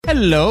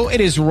Hello, it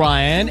is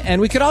Ryan,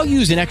 and we could all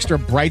use an extra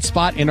bright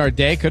spot in our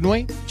day, couldn't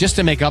we? Just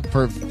to make up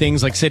for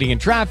things like sitting in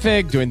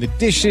traffic, doing the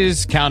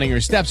dishes, counting your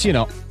steps,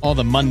 all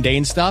the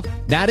mundane stuff.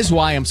 That is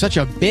why I'm such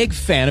a big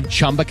fan of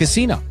Chumba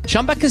Casino.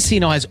 Chumba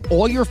Casino has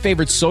all your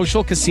favorite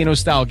social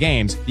casino-style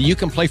games that you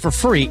can play for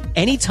free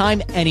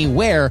anytime,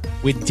 anywhere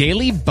with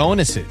daily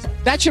bonuses.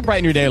 That should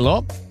brighten your day a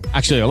little.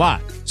 Actually, a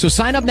lot. So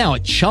sign up now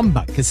at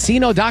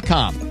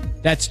ChumbaCasino.com.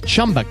 That's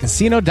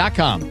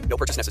ChumbaCasino.com. No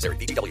purchase necessary.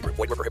 VGW Group.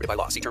 Void where prohibited by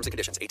law. See terms and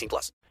conditions.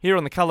 18+. Here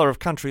on The Colour of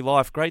Country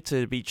Life, great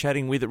to be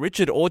chatting with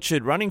Richard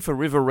Orchard, running for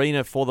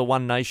Riverina for the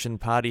One Nation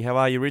Party. How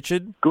are you,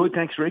 Richard? Good,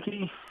 thanks,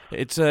 Ricky.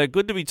 It's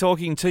good to be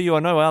talking to you. I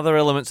know other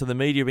elements of the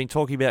media have been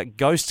talking about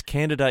ghost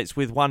candidates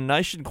with One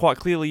Nation. Quite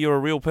clearly, you're a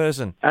real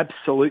person.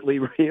 Absolutely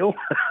real.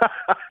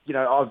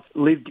 I've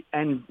lived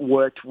and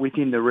worked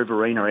within the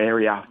Riverina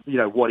area,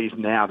 what is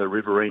now the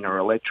Riverina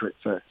electorate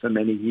for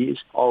many years.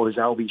 I was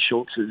Albie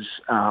Schultz's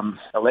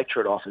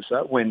electorate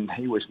officer when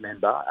he was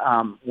member.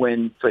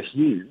 When for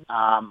Hume,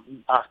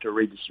 after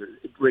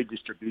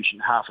redistribution,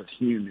 half of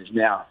Hume is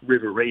now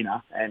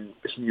Riverina, and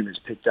Hume has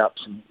picked up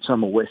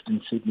some of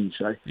Western Sydney.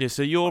 So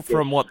you're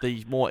from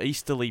the more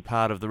easterly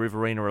part of the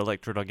Riverina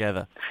electorate, I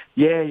gather.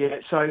 Yeah.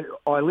 So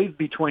I live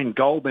between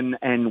Goulburn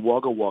and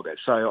Wagga Wagga,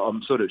 so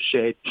I'm sort of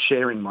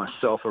sharing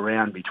myself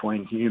around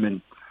between Hume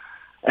and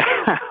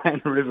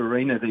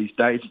Riverina these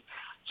days,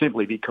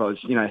 simply because,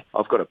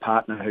 I've got a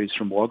partner who's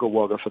from Wagga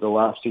Wagga for the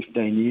last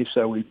 15 years,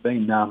 so we've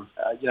been,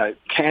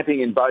 camping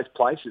in both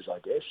places, I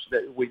guess.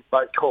 We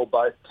both call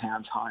both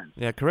towns home.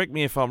 Now, correct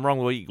me if I'm wrong,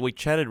 we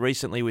chatted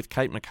recently with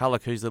Kate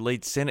McCulloch, who's the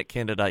lead Senate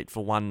candidate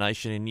for One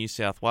Nation in New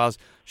South Wales.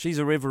 She's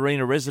a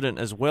Riverina resident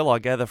as well, I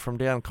gather, from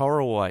down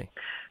Corowa way.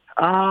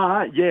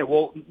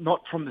 Well,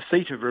 not from the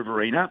seat of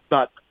Riverina,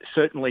 but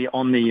certainly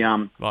on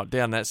the... Right,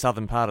 down that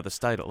southern part of the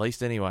state at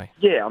least, anyway.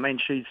 Yeah, I mean,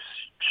 she's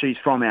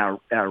from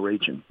our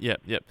region.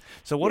 Yep.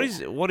 So what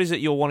is it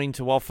you're wanting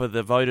to offer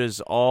the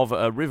voters of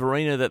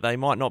Riverina that they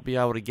might not be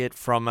able to get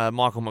from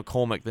Michael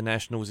McCormack, the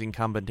Nationals'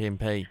 incumbent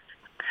MP?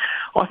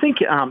 I think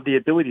the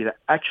ability to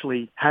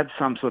actually have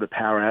some sort of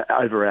power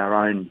over our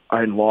own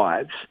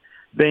lives,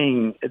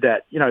 being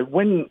that,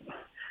 when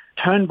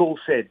Turnbull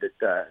said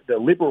that the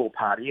Liberal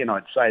Party, and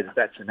I'd say that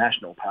that's a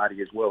national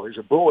party as well, is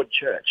a broad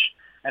church,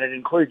 and it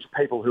includes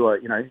people who are,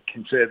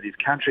 conservative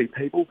country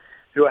people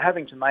who are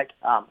having to make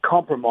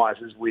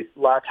compromises with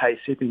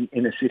latte-sipping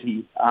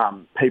inner-city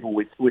people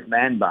with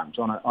man buns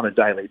on a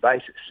daily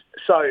basis.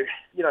 So,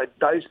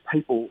 those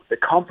people, the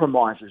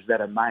compromises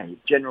that are made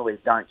generally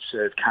don't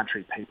serve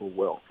country people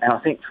well. And I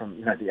think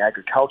from, the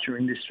agriculture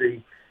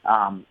industry,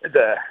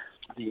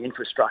 the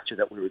infrastructure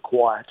that we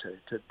require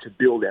to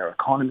build our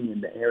economy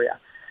in the area,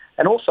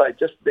 and also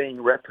just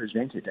being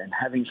represented and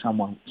having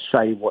someone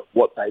say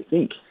what they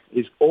think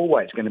is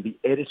always going to be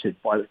edited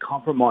by the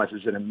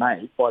compromises that are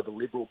made by the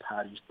Liberal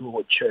Party's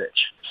broad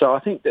church. So I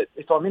think that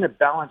if I'm in a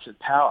balance of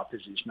power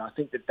position, I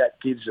think that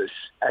gives us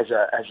as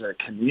a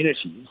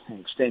community,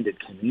 an extended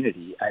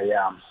community,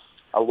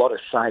 a lot of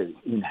say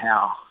in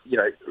how,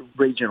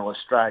 regional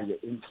Australia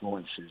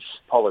influences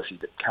policy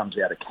that comes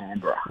out of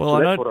Canberra. Well,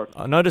 so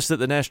I noticed that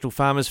the National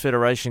Farmers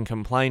Federation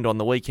complained on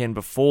the weekend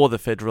before the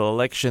federal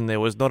election there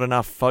was not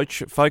enough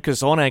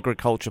focus on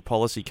agriculture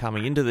policy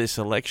coming into this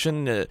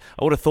election. I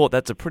would have thought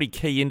that's a pretty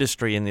key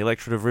industry in the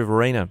electorate of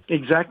Riverina.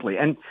 Exactly.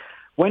 And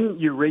when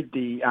you read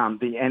the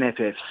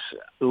NFF's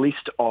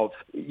list of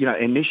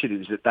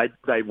initiatives that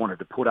they wanted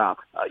to put up,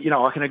 I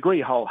can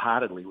agree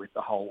wholeheartedly with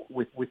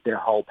their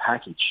whole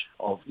package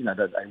of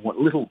that they want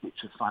little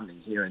bits of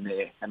funding here and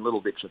there and little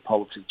bits of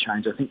policy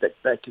change. I think that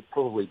they could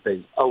probably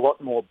be a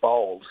lot more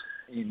bold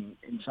in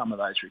some of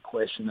those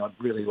requests, and I'd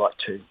really like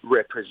to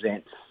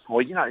represent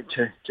or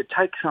to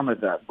take some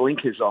of the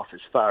blinkers off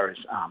as far as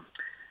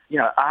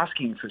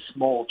asking for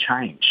small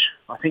change.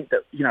 I think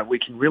that, we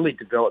can really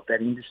develop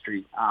that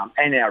industry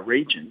and our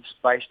regions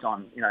based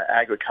on,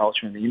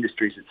 agriculture and the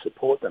industries that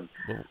support them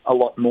a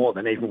lot more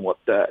than even what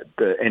the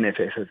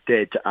NFF have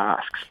dared to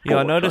ask. Yeah,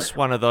 I noticed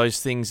one of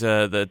those things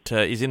that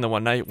is in the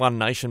One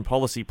Nation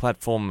policy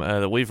platform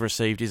that we've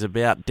received is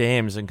about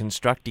dams and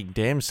constructing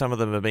dams. Some of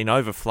them have been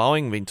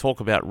overflowing. Been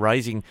talk about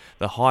raising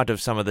the height of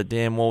some of the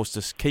dam walls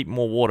to keep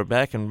more water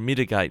back and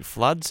mitigate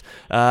floods.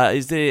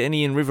 Is there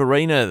any in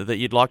Riverina that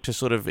you'd like to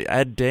sort of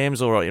add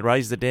dams or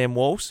raise the dam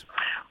walls?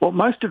 Well,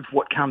 most of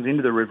what comes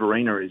into the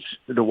Riverina is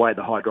the way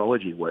the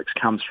hydrology works,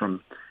 comes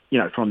from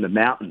the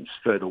mountains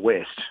further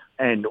west,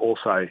 and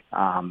also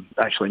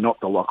actually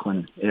not the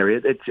Lachlan area.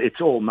 It's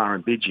all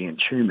Murrumbidgee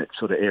and Tumut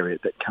sort of area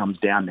that comes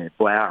down there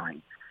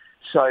flowering.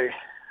 So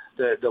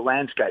the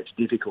landscape's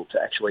difficult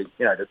to actually,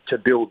 to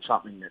build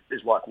something that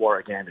is like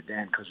Warragamba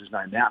Dam because there's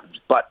no mountains.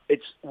 But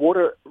it's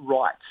water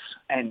rights.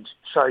 And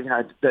so,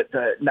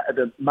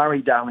 the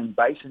Murray-Darling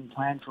Basin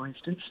Plan, for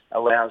instance,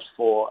 allows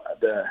for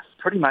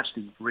pretty much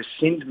the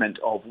rescindment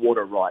of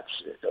water rights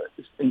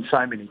in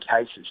so many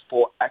cases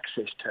for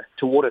access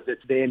to water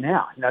that's there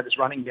now, that's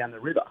running down the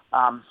river.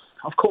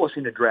 Of course,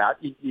 in a drought,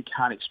 you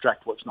can't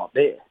extract what's not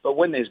there. But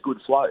when there's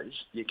good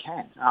flows, you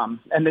can.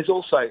 And there's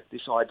also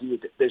this idea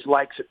that there's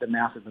lakes at the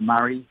mouth of the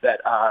Murray that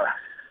are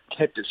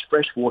kept as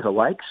freshwater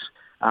lakes,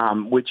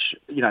 which,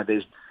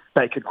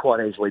 they could quite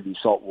easily be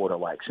saltwater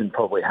lakes and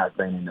probably have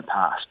been in the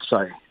past.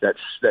 So that's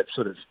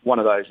sort of one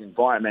of those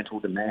environmental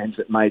demands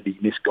that may be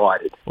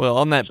misguided. Well,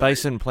 on that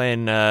basin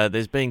plan,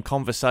 there's been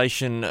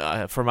conversation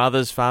from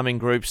others, farming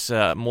groups,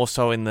 more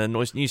so in the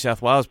New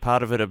South Wales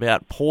part of it,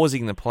 about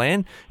pausing the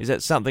plan. Is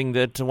that something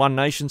that One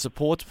Nation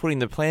supports, putting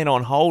the plan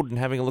on hold and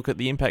having a look at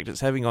the impact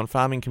it's having on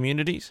farming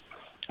communities?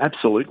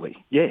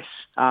 Absolutely, yes.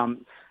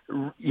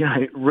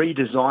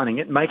 Redesigning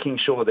it, making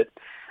sure that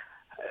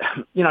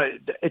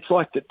it's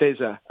like that there's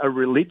a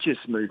religious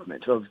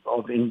movement of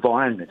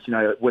environment,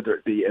 whether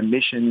it be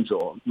emissions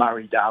or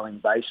Murray-Darling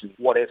Basin,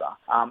 whatever.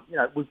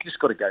 We've just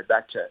got to go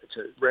back to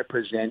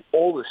represent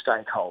all the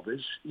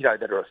stakeholders,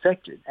 that are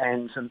affected,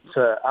 and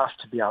for us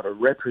to be able to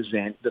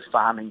represent the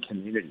farming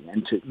community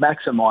and to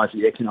maximise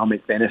the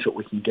economic benefit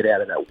we can get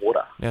out of that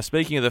water. Now,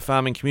 speaking of the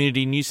farming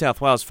community, New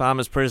South Wales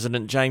Farmers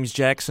President James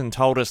Jackson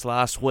told us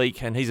last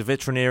week, and he's a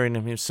veterinarian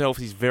himself,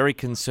 he's very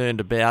concerned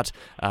about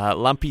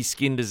lumpy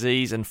skin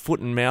disease and foot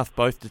and mouth,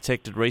 both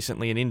detected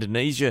recently in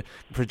Indonesia,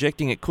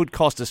 projecting it could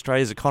cost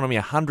Australia's economy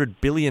 $100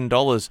 billion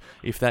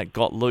if that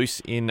got loose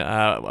in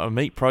a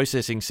meat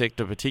processing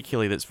sector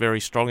particularly that's very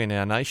strong in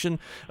our nation.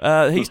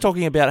 He's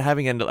talking about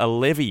having a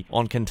levy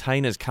on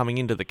containers coming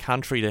into the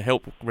country to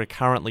help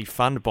recurrently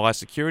fund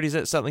biosecurity. Is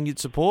that something you'd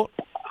support?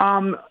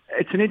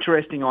 It's an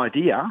interesting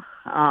idea.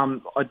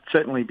 I'd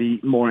certainly be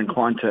more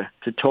inclined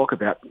to talk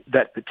about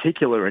that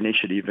particular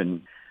initiative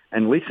and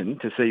listen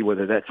to see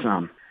whether that's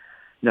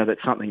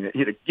that's something that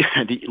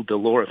the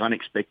law of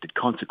unexpected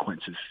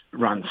consequences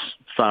runs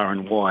far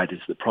and wide is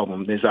the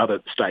problem. There's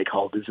other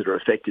stakeholders that are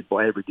affected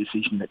by every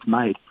decision that's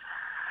made.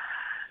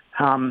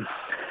 Some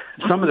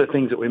of the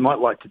things that we might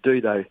like to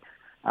do, though,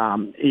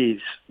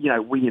 is,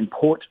 we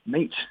import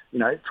meat,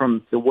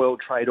 from the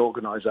World Trade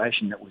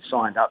Organisation that we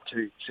signed up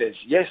to says,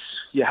 yes,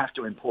 you have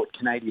to import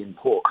Canadian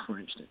pork, for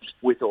instance,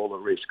 with all the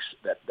risks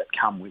that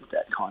come with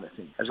that kind of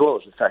thing, as well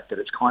as the fact that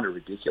it's kind of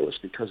ridiculous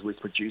because we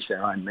produce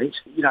our own meat.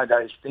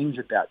 Those things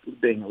about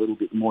being a little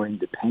bit more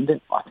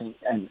independent, I think,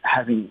 and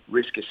having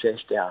risk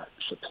assessed our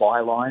supply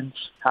lines.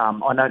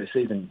 I noticed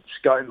even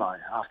ScoMo,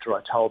 after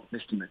I told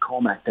Mr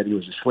McCormack that he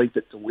was asleep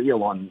at the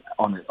wheel on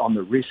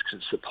the risks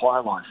of supply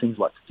lines, things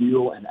like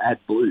fuel and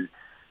AdBlue,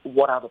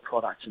 what other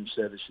products and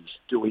services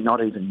do we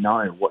not even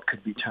know what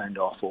could be turned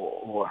off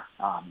or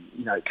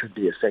could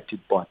be affected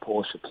by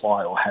poor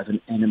supply or have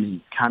an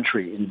enemy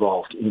country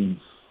involved in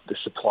the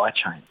supply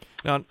chain?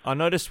 Now, I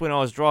noticed when I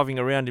was driving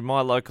around in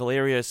my local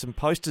area, some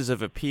posters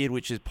have appeared,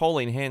 which is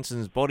Pauline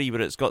Hanson's body,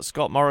 but it's got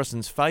Scott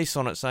Morrison's face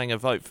on it, saying a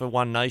vote for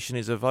One Nation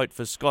is a vote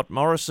for Scott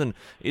Morrison.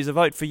 Is a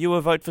vote for you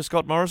a vote for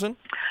Scott Morrison?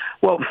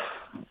 Well,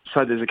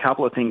 so there's a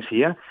couple of things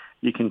here.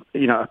 You can,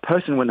 a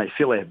person when they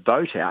fill their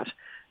vote out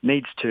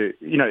needs to,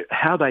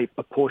 how they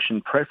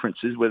apportion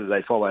preferences, whether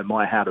they follow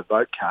my How to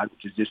Vote card,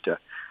 which is just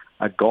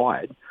a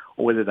guide,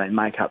 or whether they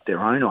make up their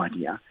own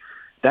idea.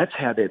 That's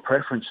how their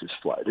preferences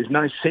flow. There's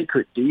no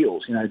secret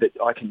deals, that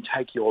I can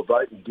take your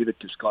vote and give it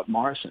to Scott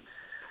Morrison.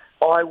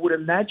 I would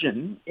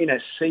imagine in a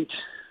seat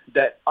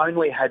that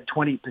only had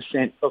 20%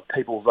 of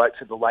people vote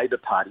for the Labor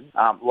Party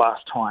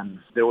last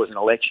time there was an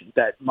election,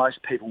 that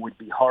most people would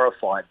be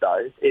horrified,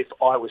 though, if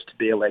I was to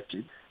be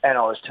elected and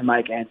I was to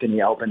make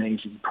Anthony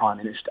Albanese Prime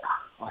Minister.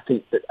 I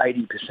think that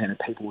 80% of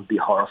people would be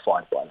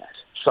horrified by that.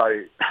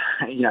 So,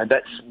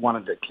 that's one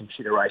of the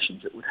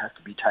considerations that would have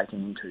to be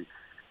taken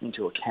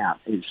into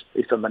account is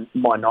if a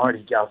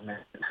minority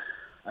government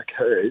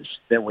occurs,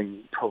 then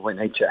we probably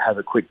need to have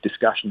a quick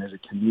discussion as a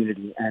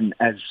community and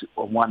as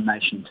a One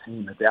Nation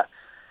team about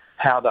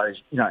how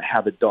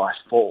the dice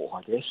fall,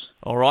 I guess.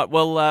 All right.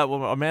 Well,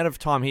 I'm out of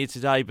time here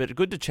today, but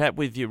good to chat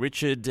with you,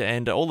 Richard,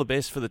 and all the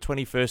best for the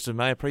 21st of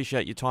May.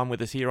 Appreciate your time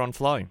with us here on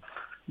Flow.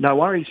 No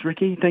worries,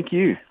 Ricky. Thank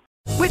you.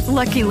 With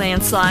Lucky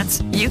Land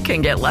Slots, you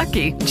can get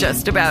lucky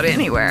just about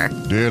anywhere.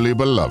 Dearly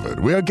beloved,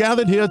 we are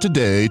gathered here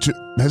today to...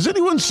 Has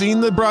anyone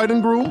seen the bride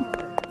and groom?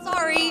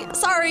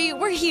 Sorry,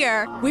 we're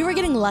here. We were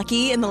getting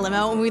lucky in the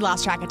limo and we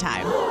lost track of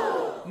time.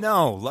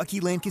 No, Lucky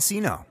Land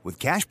Casino, with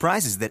cash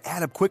prizes that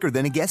add up quicker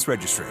than a guest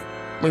registry.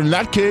 In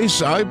that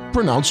case, I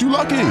pronounce you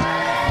lucky.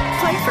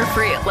 Play for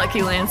free at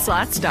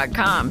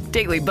LuckyLandSlots.com.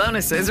 Daily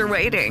bonuses are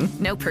waiting.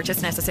 No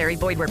purchase necessary.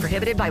 Void where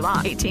prohibited by law.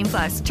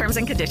 18+. Terms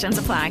and conditions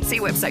apply. See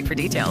website for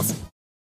details.